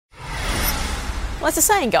Well, as the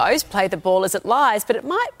saying goes, play the ball as it lies, but it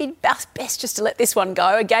might be best just to let this one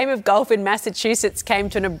go. A game of golf in Massachusetts came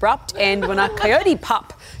to an abrupt end when a coyote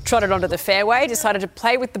pup trotted onto the fairway, decided to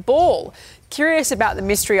play with the ball. Curious about the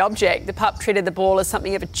mystery object, the pup treated the ball as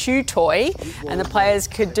something of a chew toy, and the players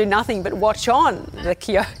could do nothing but watch on. The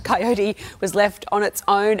coyote was left on its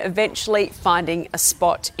own, eventually finding a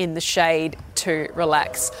spot in the shade to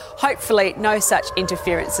relax. Hopefully no such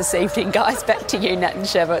interference this evening, guys. Back to you, Nat and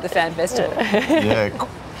Chevo at the Fan Festival. Yeah.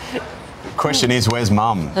 Question is, where's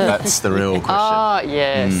Mum? That's the real question. Oh,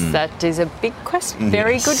 yes, that is a big question.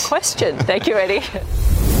 Very good question. Thank you, Eddie.